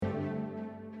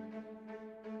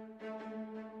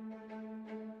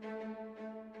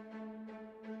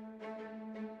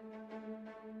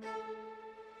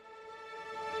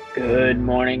Good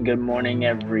morning,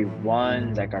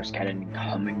 everyone. Zach Arskadden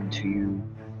coming to you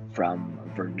from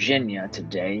Virginia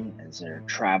today as they're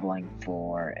traveling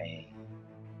for a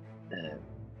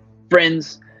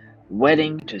friend's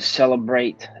wedding to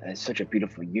celebrate such a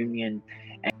beautiful union.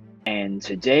 And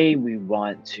today we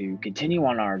want to continue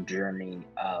on our journey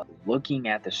of looking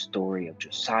at the story of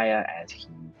Josiah as he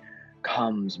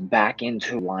comes back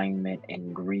into alignment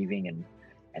and grieving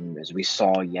and as we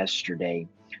saw yesterday,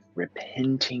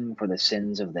 repenting for the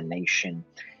sins of the nation.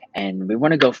 And we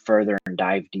want to go further and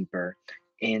dive deeper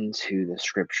into the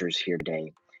scriptures here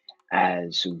today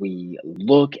as we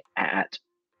look at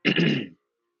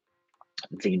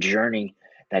the journey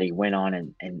that he went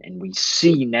on and we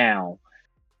see now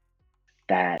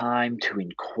that time to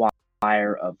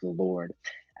inquire of the Lord.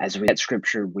 As we get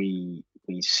scripture, we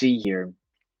see here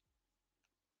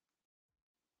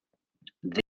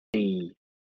the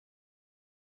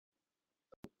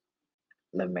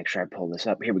let me make sure I pull this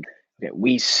up. Here we go. Okay,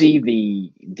 we see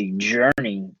the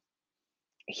journey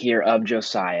here of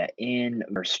Josiah in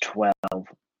verse 12,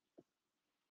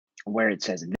 where it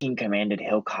says, the king commanded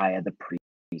Hilkiah the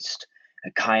priest,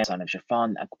 Hilkiah son of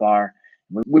Shaphan, Akbar.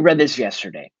 We read this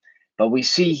yesterday, but we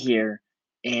see here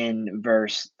in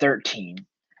verse 13.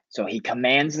 So he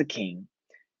commands the king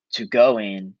to go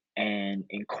in and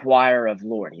inquire of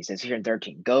Lord. He says here in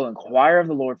 13, go inquire of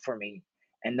the Lord for me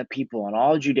and the people in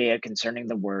all Judea concerning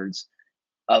the words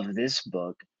of this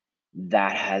book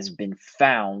that has been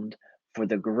found for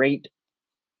the great.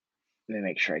 Let me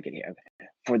make sure I get here. Okay.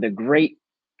 For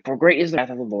great is the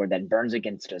wrath of the Lord that burns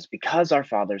against us, because our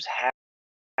fathers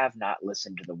have not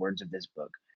listened to the words of this book,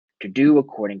 to do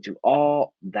according to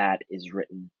all that is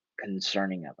written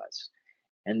concerning of us.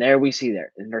 And there we see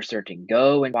there in verse 13,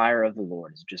 go inquire of the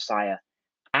Lord. As Josiah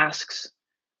asks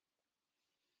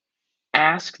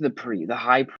the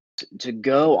high priest to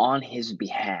go on his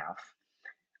behalf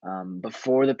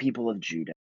before the people of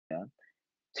Judah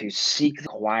to seek the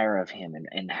inquire of him,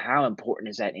 and how important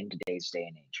is that in today's day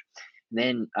and age.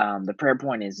 Then the prayer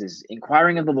point is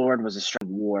inquiring of the Lord was a strong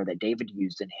war that David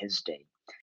used in his day,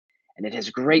 and it has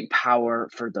great power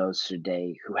for those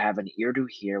today who have an ear to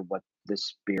hear what the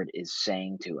Spirit is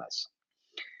saying to us.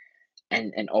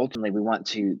 And ultimately we want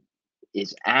to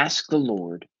is ask the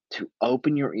Lord to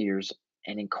open your ears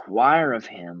and inquire of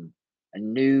him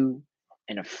anew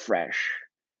and afresh.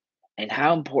 And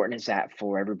how important is that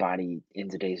for everybody in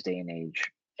today's day and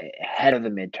age, ahead of the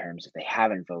midterms, if they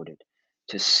haven't voted,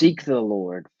 to seek the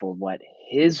Lord for what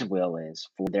his will is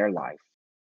for their life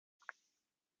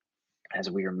as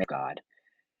we are made God,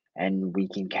 and we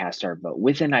can cast our vote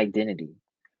with an identity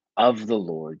of the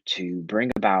Lord to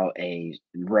bring about a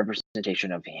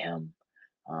representation of him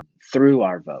through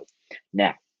our vote.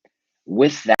 Now,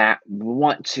 with that, we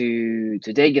want to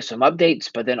today give some updates,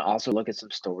 but then also look at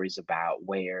some stories about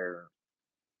where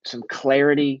some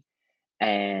clarity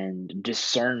and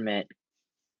discernment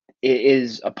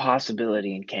is a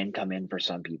possibility and can come in for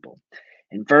some people.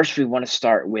 And first, we want to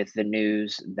start with the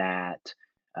news that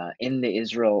in the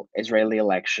Israeli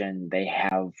election, they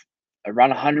have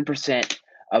around 100%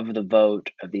 of the vote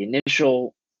of the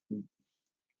initial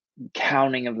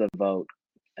counting of the vote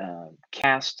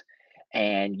cast,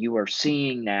 and you are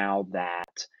seeing now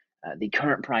that the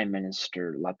current prime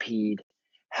minister Lapid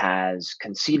has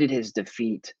conceded his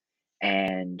defeat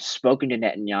and spoken to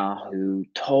Netanyahu, who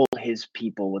told his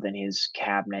people within his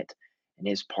cabinet and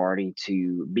his party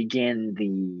to begin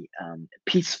the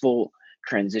peaceful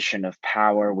transition of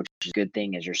power, which is a good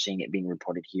thing, as you're seeing it being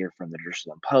reported here from the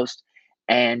Jerusalem Post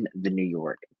and the New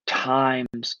York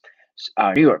Post,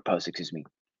 excuse me.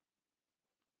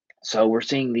 So we're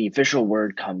seeing the official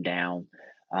word come down.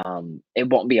 It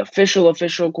won't be official,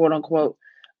 quote unquote,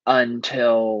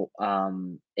 until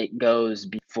it goes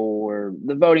before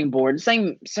the voting board.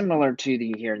 Similar to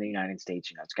the here in the United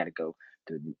States. It's got to go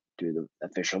through the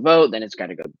official vote, then it's got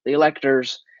to go to the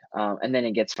electors, and then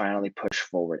it gets finally pushed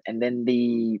forward. And then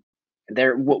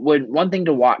one thing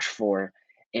to watch for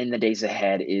in the days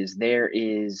ahead is there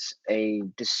is a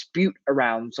dispute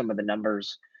around some of the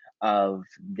numbers of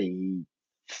the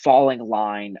falling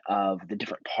line of the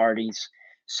different parties.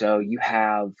 So you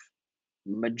have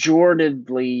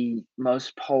majoritively,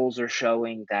 most polls are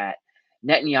showing that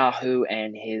Netanyahu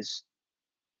and his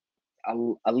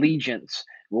allegiance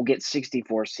will get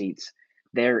 64 seats.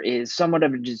 There is somewhat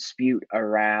of a dispute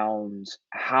around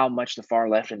how much the far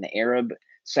left and the Arab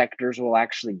sectors will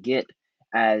actually get,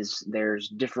 as there's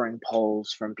differing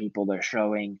polls from people that are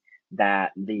showing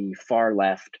that the far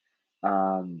left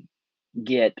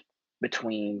get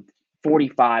between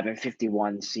 45 and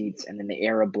 51 seats, and then the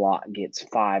Arab bloc gets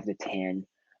 5 to 10.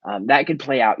 That could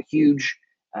play out huge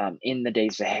in the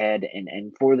days ahead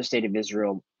and for the state of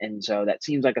Israel. And so that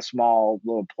seems like a small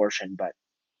little portion, but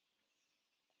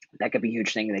that could be a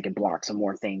huge thing. They could block some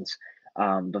more things,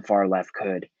 the far left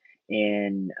could,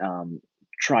 in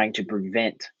trying to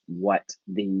prevent what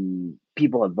the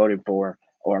people have voted for,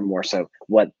 or more so,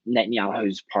 what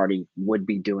Netanyahu's party would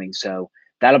be doing. So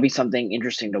that'll be something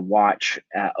interesting to watch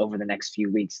over the next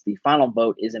few weeks. The final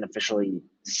vote isn't officially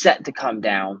set to come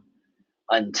down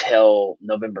until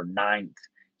November 9th.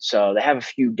 So they have a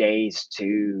few days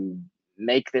to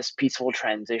make this peaceful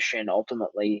transition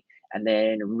ultimately, and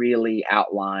then really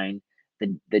outline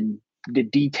the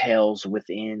details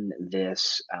within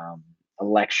this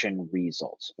election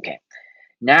results. Okay,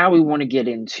 now we want to get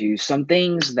into some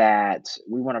things that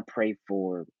we want to pray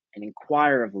for and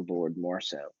inquire of the Lord more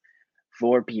so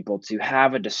for people to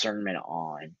have a discernment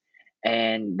on.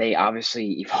 And they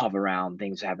obviously evolve around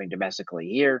things happening domestically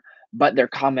here, but their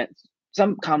comments,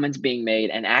 some comments being made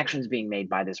and actions being made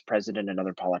by this president and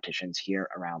other politicians here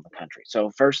around the country.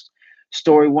 So, first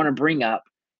story we want to bring up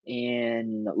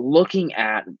in looking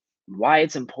at why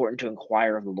it's important to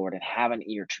inquire of the Lord and have an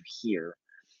ear to hear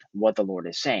what the Lord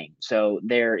is saying. So,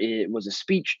 there was a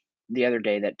speech the other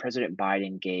day that President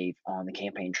Biden gave on the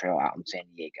campaign trail out in San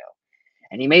Diego,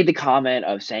 and he made the comment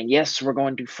of saying, yes, we're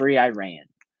going to free Iran,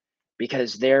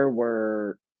 because there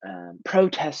were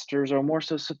protesters, or more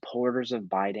so supporters of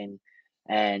Biden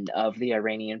and of the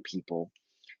Iranian people,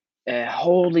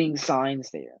 holding signs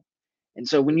there. And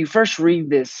so when you first read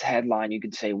this headline, you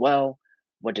could say, well,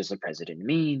 what does the president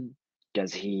mean?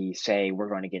 Does he say we're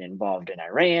going to get involved in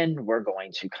Iran? We're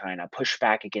going to kind of push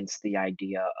back against the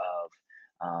idea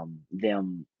of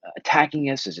them attacking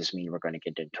us? Does this mean we're going to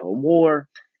get into a war?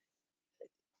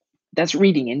 That's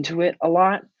reading into it a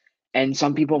lot, and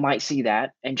some people might see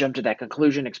that and jump to that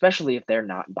conclusion, especially if they're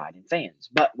not Biden fans.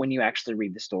 But when you actually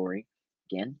read the story,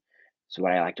 again, it's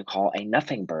what I like to call a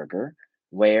nothing burger,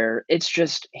 where it's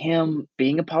just him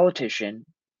being a politician,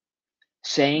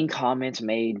 saying comments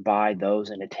made by those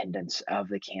in attendance of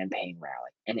the campaign rally.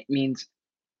 And it means,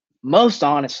 most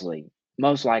honestly,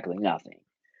 most likely nothing.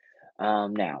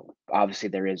 Now, obviously,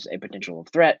 there is a potential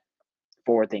threat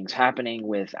for things happening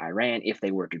with Iran if they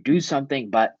were to do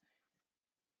something, but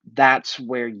that's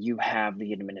where you have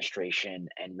the administration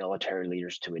and military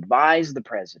leaders to advise the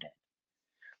president,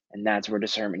 and that's where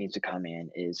discernment needs to come in.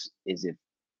 Is if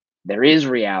there is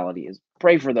reality, is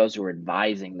pray for those who are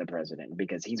advising the president,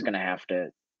 because he's going to have to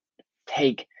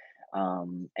take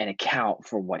an account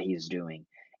for what he's doing.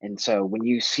 And so when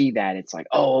you see that, it's like,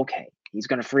 oh, okay, he's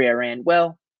going to free Iran.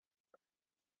 Well,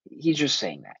 he's just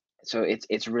saying that. So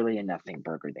it's really a nothing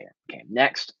burger there. Okay,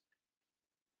 next.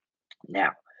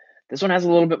 Now, this one has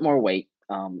a little bit more weight,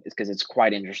 is because it's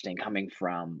quite interesting coming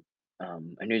from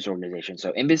a news organization.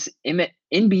 So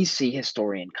NBC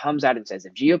historian comes out and says,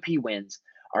 if GOP wins,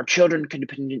 our children could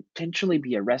potentially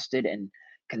be arrested and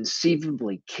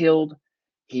conceivably killed.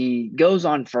 He goes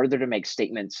on further to make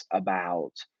statements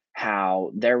about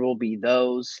how there will be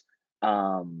those,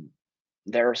 um,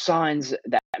 there are signs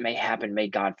that may happen. May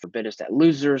God forbid us, that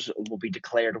losers will be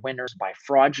declared winners by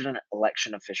fraudulent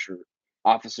election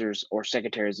officers or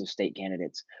secretaries of state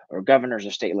candidates or governors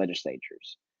or state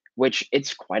legislatures. Which,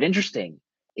 it's quite interesting,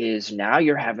 is now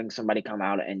you're having somebody come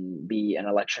out and be an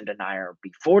election denier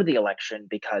before the election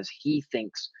because he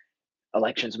thinks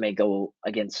elections may go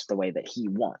against the way that he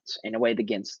wants, in a way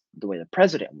against the way the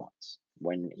president wants.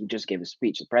 When he just gave a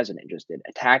speech, the president just did,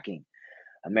 attacking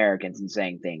Americans and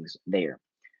saying things there.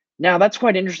 Now, that's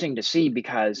quite interesting to see,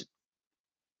 because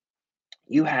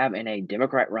you have, in a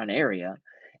Democrat run area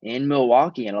in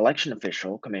Milwaukee, an election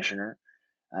official, Commissioner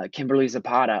Kimberly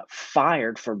Zapata,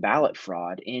 fired for ballot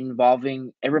fraud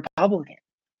involving a Republican.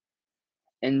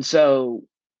 And so,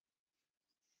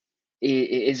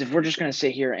 is if we're just going to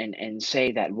sit here and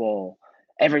say that, well,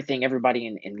 everything everybody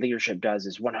in leadership does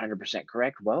is 100%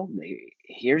 correct. Well,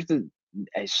 here's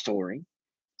a story.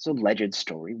 It's a alleged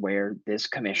story where this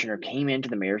commissioner came into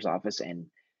the mayor's office and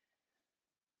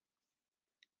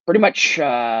pretty much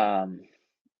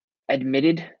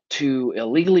admitted to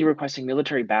illegally requesting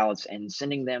military ballots and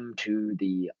sending them to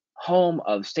the home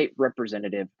of State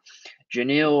Representative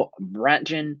Janelle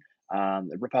Brandtjen, a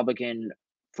Republican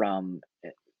from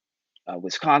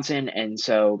Wisconsin. And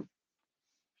so,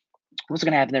 what's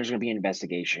going to happen? There's going to be an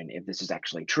investigation if this is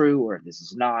actually true or if this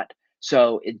is not.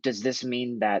 So, does this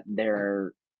mean that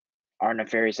there are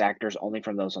nefarious actors only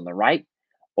from those on the right,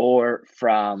 or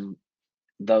from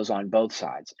those on both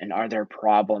sides? And are there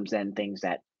problems and things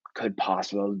that could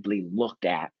possibly be looked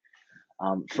at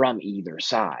from either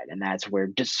side? And that's where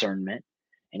discernment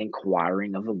and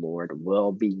inquiring of the Lord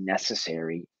will be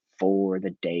necessary for the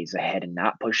days ahead and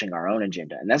not pushing our own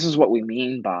agenda. And this is what we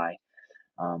mean by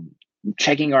um,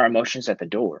 checking our emotions at the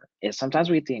door. Is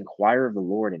sometimes we have to inquire of the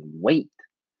Lord and wait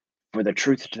for the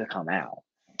truth to come out.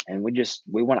 And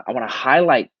we want I want to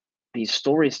highlight these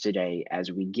stories today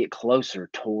as we get closer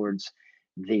towards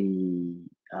the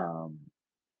um,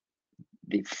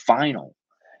 the final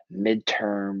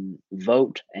midterm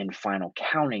vote and final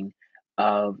counting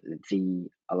of the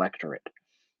electorate.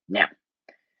 Now,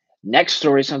 next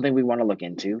story, something we want to look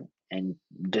into and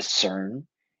discern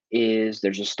is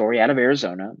there's a story out of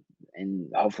Arizona,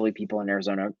 and hopefully people in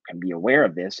Arizona can be aware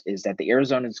of this, is that the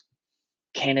Arizona's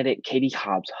candidate Katie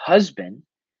Hobbs' husband,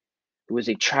 who is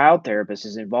a child therapist,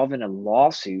 is involved in a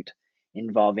lawsuit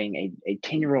involving a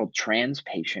 10-year-old trans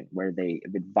patient where they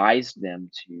have advised them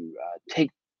to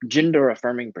take gender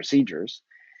affirming procedures.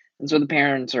 And so the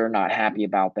parents are not happy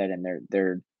about that, and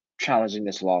they're challenging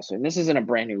this lawsuit. And this isn't a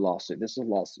brand new lawsuit. This is a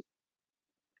lawsuit,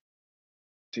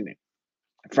 excuse me,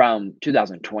 from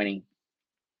 2020.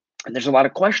 And there's a lot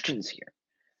of questions here.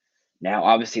 Now,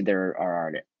 obviously, there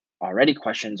are already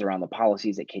questions around the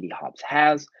policies that Katie Hobbs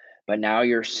has, but now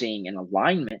you're seeing an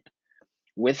alignment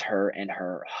with her and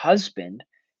her husband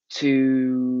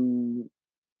to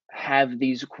have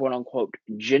these quote unquote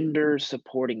gender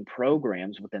supporting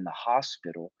programs within the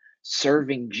hospital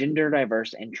serving gender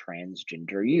diverse and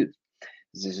transgender youth.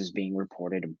 This is being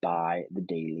reported by the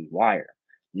Daily Wire.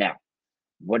 Now,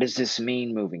 what does this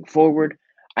mean moving forward?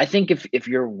 I think if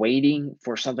you're waiting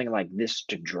for something like this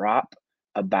to drop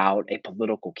about a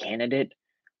political candidate,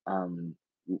 um,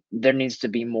 there needs to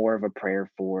be more of a prayer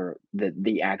for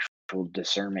the actual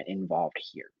discernment involved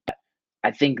here.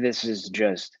 I think this is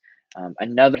just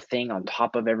another thing on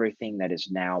top of everything that is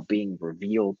now being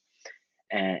revealed,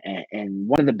 and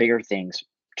one of the bigger things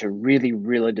to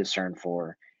really discern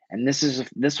for, and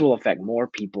this will affect more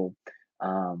people,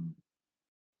 um,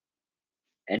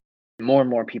 and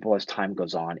more people as time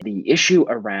goes on. The issue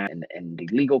around and the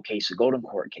legal case, the Golden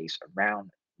Court case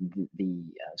around the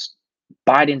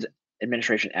Biden's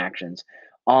administration actions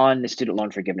on the student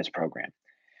loan forgiveness program.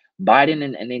 Biden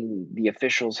and then the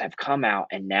officials have come out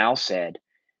and now said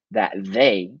that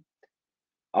they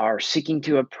are seeking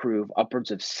to approve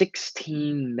upwards of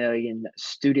 16 million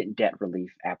student debt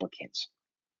relief applicants,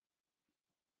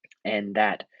 and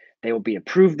that they will be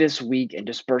approved this week, and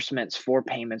disbursements for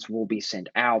payments will be sent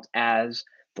out as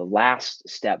the last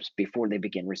steps before they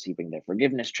begin receiving their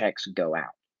forgiveness checks go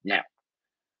out. Now,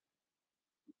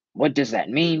 what does that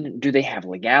mean? Do they have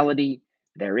legality?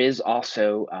 There is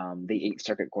also the Eighth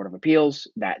Circuit Court of Appeals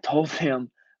that told them,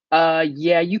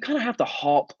 yeah, you kind of have to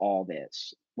halt all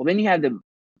this. Well, then you had the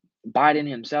Biden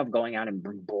himself going out and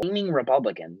blaming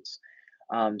Republicans,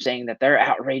 saying that their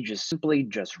outrage is simply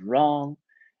just wrong.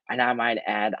 And I might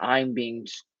add, I'm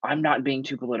not being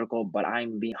too political, but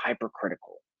I'm being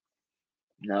hypercritical.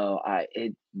 No,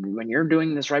 when you're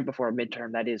doing this right before a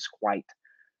midterm, that is quite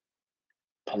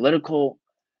political.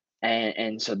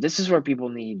 And so this is where people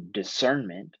need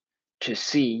discernment to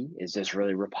see, is this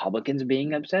really Republicans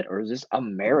being upset, or is this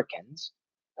Americans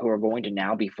who are going to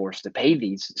now be forced to pay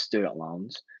these student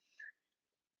loans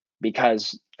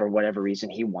because for whatever reason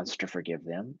he wants to forgive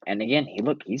them. And again,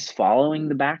 he's following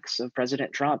the backs of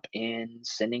President Trump in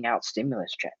sending out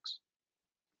stimulus checks.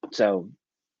 So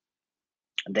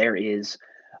there is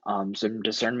some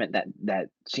discernment that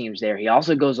seems there. He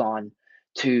also goes on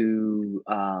to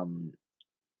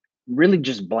really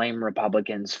just blame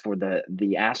Republicans for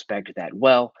the aspect that,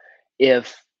 well,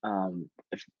 if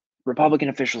Republican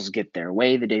officials get their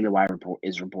way, the Daily Wire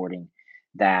is reporting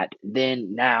that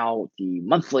then now the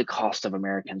monthly cost of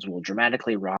Americans will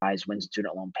dramatically rise when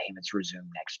student loan payments resume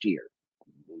next year.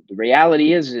 The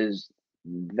reality is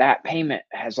that payment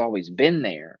has always been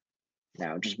there.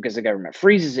 Now, just because the government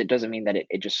freezes it doesn't mean that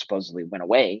it just supposedly went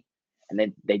away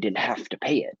and they didn't have to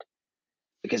pay it,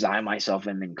 because I myself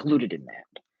am included in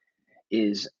that.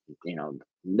 Is,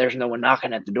 there's no one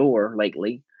knocking at the door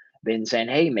lately been saying,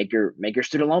 hey, make your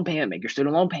student loan payment, make your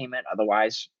student loan payment,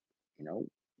 otherwise, you know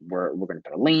we're going to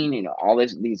put a lien, all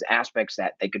these aspects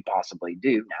that they could possibly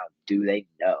do. Now, do they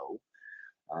know?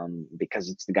 Because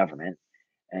it's the government,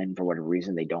 and for whatever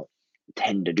reason they don't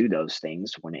tend to do those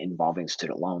things when involving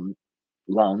student loan.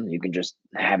 You can just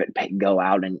have it go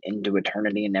out and into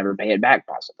eternity and never pay it back,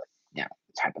 possibly. Now,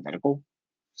 it's hypothetical.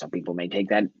 Some people may take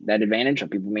that advantage, some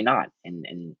people may not.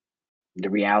 And the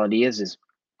reality is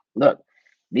look,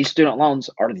 these student loans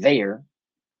are there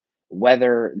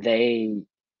whether they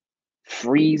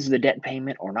freeze the debt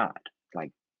payment or not.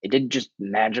 Like, it didn't just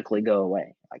magically go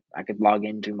away. Like, I could log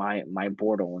into my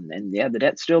portal and yeah, the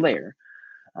debt's still there.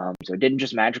 So it didn't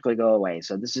just magically go away.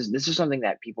 So this is something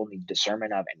that people need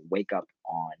discernment of and wake up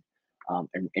on.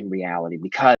 in reality,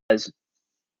 because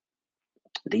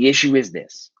the issue is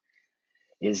this,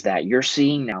 is that you're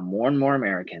seeing now more and more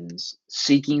Americans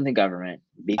seeking the government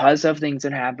because of things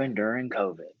that happened during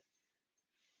COVID,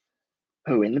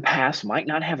 who in the past might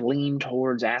not have leaned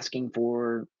towards asking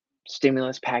for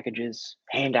stimulus packages,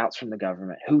 handouts from the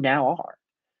government, who now are.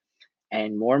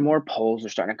 And more polls are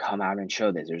starting to come out and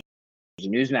show this. There's a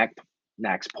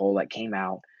Newsmax poll that came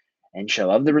out and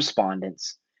show of the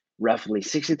respondents, roughly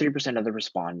 63% of the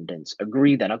respondents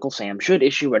agree that Uncle Sam should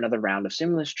issue another round of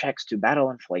stimulus checks to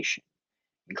battle inflation,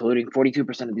 including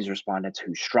 42% of these respondents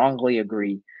who strongly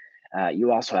agree.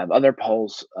 You also have other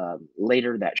polls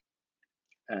later that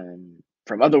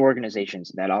from other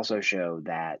organizations that also show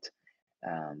that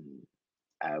um,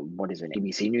 what is it?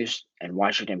 ABC News and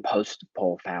Washington Post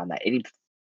poll found that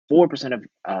 84%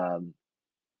 of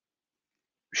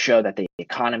show that the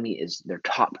economy is their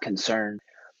top concern.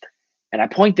 And I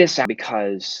point this out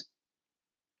because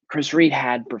Chris Reed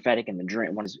had prophetic in the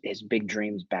dream, one of his big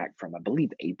dreams back from, I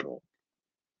believe, April,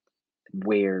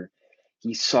 where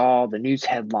he saw the news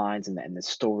headlines and the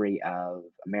story of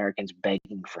Americans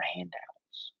begging for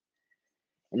handouts.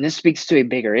 And this speaks to a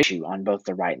bigger issue on both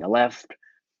the right and the left,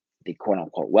 the quote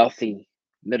unquote wealthy,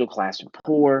 middle class, and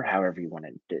poor, however you want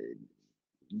to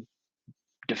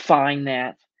define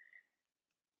that,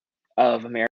 of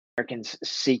Americans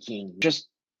seeking just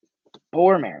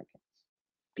poor Americans,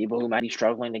 people who might be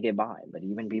struggling to get by, but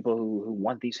even people who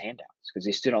want these handouts, because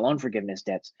these student loan forgiveness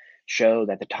debts show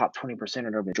that the top 20%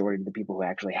 are the majority of the people who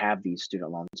actually have these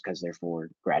student loans because they're for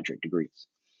graduate degrees.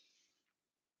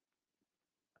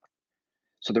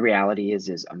 So the reality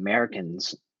is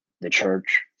Americans, the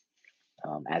church,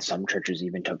 as some churches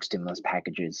even took stimulus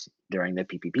packages during the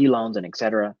PPP loans and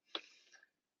etc.,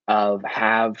 of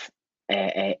have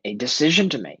a decision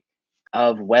to make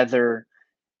of whether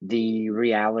the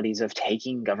realities of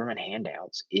taking government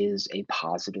handouts is a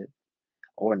positive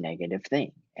or negative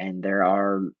thing. And there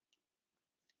are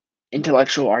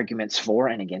intellectual arguments for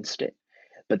and against it.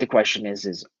 But the question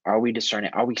is are we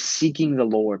discerning? Are we seeking the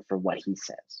Lord for what he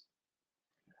says?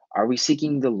 Are we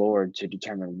seeking the Lord to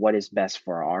determine what is best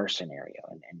for our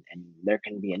scenario? And there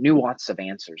can be a nuance of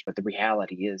answers, but the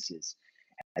reality is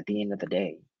at the end of the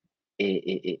day,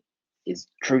 it is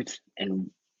truth and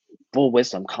full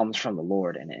wisdom comes from the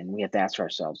Lord. And we have to ask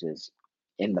ourselves is,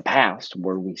 in the past,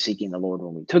 were we seeking the Lord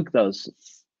when we took those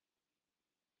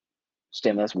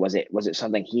stimulus? Was it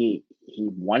something he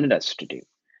wanted us to do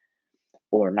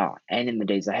or not? And in the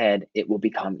days ahead, it will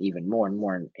become even more and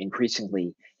more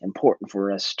increasingly important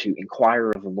for us to inquire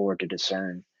of the Lord to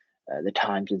discern the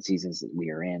times and seasons that we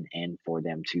are in, and for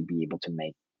them to be able to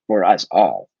make, for us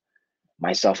all,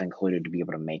 myself included, to be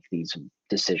able to make these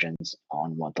decisions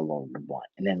on what the Lord would want.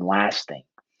 And then last thing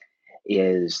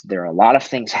is, there are a lot of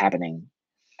things happening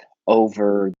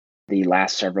over the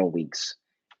last several weeks,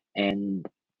 and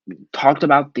talked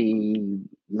about the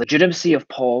legitimacy of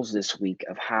polls this week,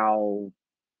 of how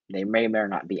they may or may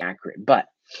not be accurate. But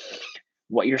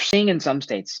what you're seeing in some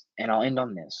states, and I'll end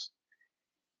on this,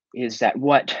 is that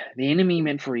what the enemy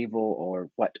meant for evil, or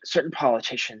what certain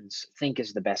politicians think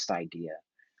is the best idea,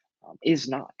 is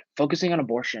not. Focusing on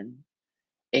abortion,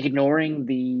 ignoring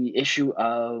the issue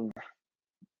of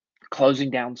closing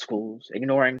down schools,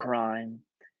 ignoring crime,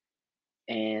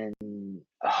 and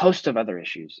a host of other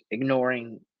issues,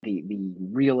 ignoring the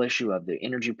real issue of the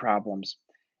energy problems,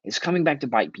 is coming back to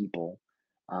bite people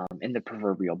in the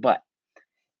proverbial butt.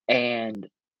 And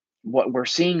what we're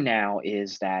seeing now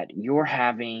is that you're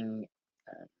having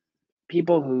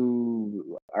people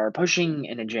who are pushing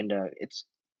an agenda. It's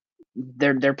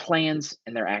their plans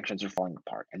and their actions are falling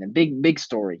apart. And the big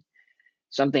story,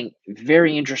 something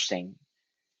very interesting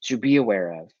to be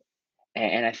aware of,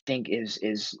 and I think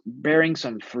is bearing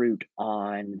some fruit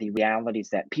on the realities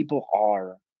that people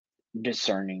are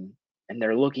discerning, and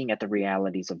they're looking at the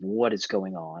realities of what is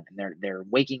going on, and they're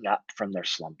waking up from their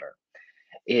slumber,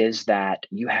 is that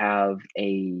you have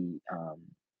a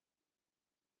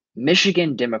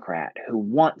Michigan Democrat who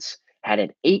once had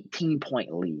an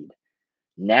 18-point lead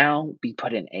now be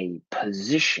put in a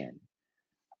position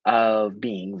of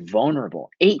being vulnerable.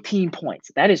 18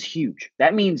 points. That is huge.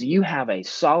 That means you have a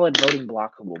solid voting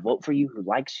bloc who will vote for you, who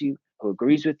likes you, who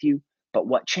agrees with you. But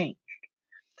what changed?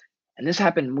 And this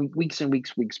happened weeks and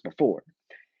weeks before.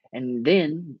 And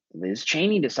then Liz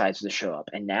Cheney decides to show up.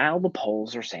 And now the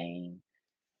polls are saying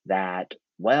that,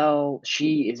 well,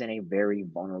 she is in a very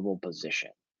vulnerable position.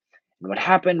 And what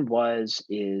happened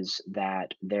is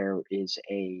that there is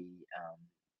a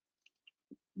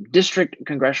district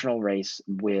congressional race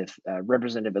with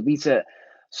Representative Elisa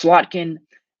Slotkin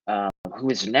who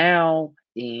is now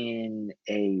in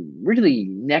a really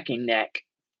neck and neck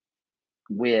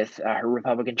with her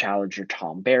Republican challenger,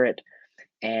 Tom Barrett.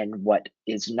 And what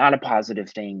is not a positive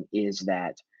thing is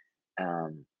that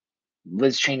um,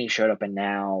 Liz Cheney showed up, and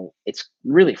now it's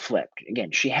really flipped.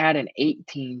 Again, she had an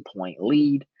 18-point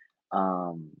lead,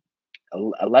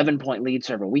 11-point lead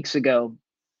several weeks ago,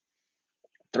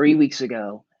 3 weeks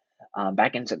ago.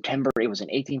 Back in September, it was an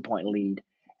 18-point lead,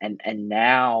 and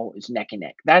now it's neck and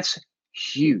neck. That's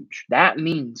huge. That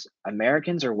means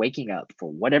Americans are waking up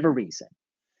for whatever reason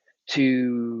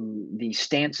to the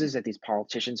stances that these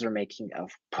politicians are making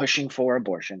of pushing for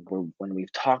abortion. When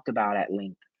we've talked about at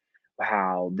length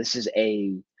how this is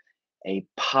a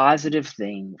positive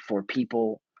thing for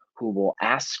people who will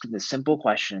ask the simple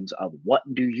questions of what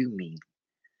do you mean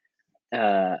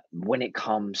when it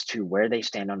comes to where they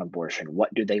stand on abortion.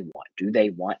 What do they want? Do they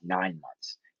want 9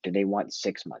 months? Do they want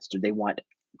 6 months? Do they want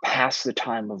past the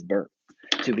time of birth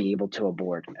to be able to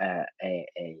abort a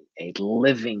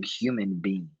living human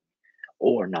being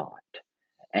or not?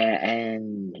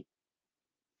 And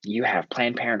you have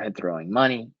Planned Parenthood throwing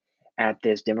money at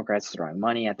this, Democrats throwing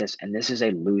money at this, and this is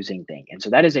a losing thing. And so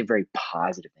that is a very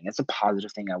positive thing. That's a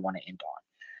positive thing I want to end on.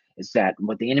 Is that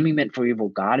what the enemy meant for evil,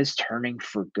 God is turning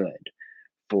for good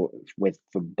for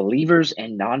believers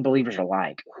and non-believers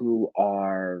alike who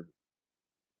are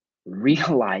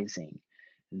realizing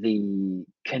the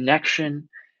connection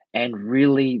and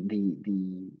really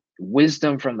the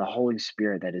wisdom from the Holy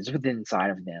Spirit that is within inside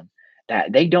of them,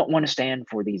 that they don't want to stand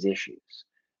for these issues.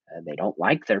 They don't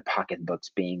like their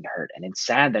pocketbooks being hurt, and it's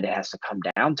sad that it has to come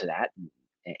down to that,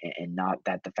 and not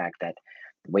that the fact that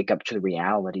wake up to the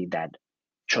reality that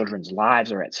children's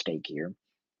lives are at stake here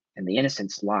and the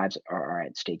innocents' lives are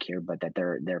at stake here, but that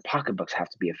their pocketbooks have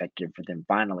to be affected for them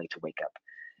finally to wake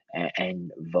up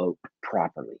and vote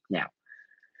properly. Now,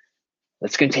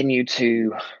 let's continue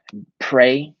to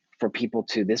pray for people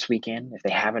to this weekend, if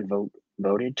they haven't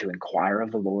voted, to inquire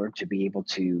of the Lord, to be able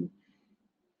to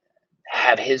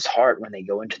have His heart when they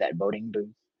go into that voting booth,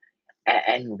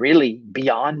 and really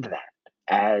beyond that.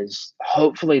 As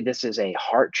hopefully this is a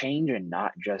heart change and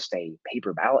not just a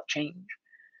paper ballot change,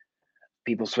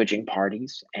 people switching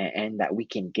parties, and that we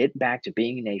can get back to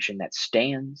being a nation that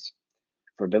stands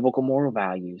for biblical moral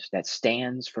values, that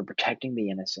stands for protecting the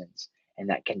innocents, and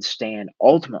that can stand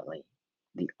ultimately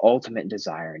the ultimate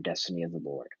desire and destiny of the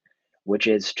Lord, which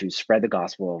is to spread the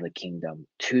gospel of the kingdom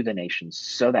to the nations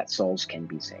so that souls can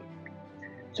be saved.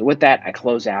 So, with that, I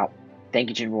close out. Thank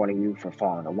you to every one of you for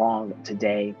following along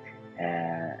today.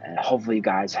 And hopefully, you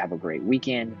guys have a great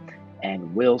weekend.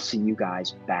 And we'll see you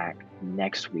guys back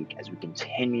next week as we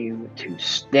continue to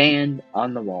stand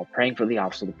on the wall, praying for the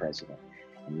office of the president.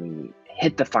 And we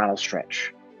hit the final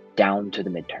stretch down to the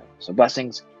midterm. So,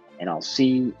 blessings, and I'll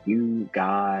see you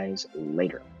guys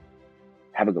later.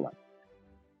 Have a good one.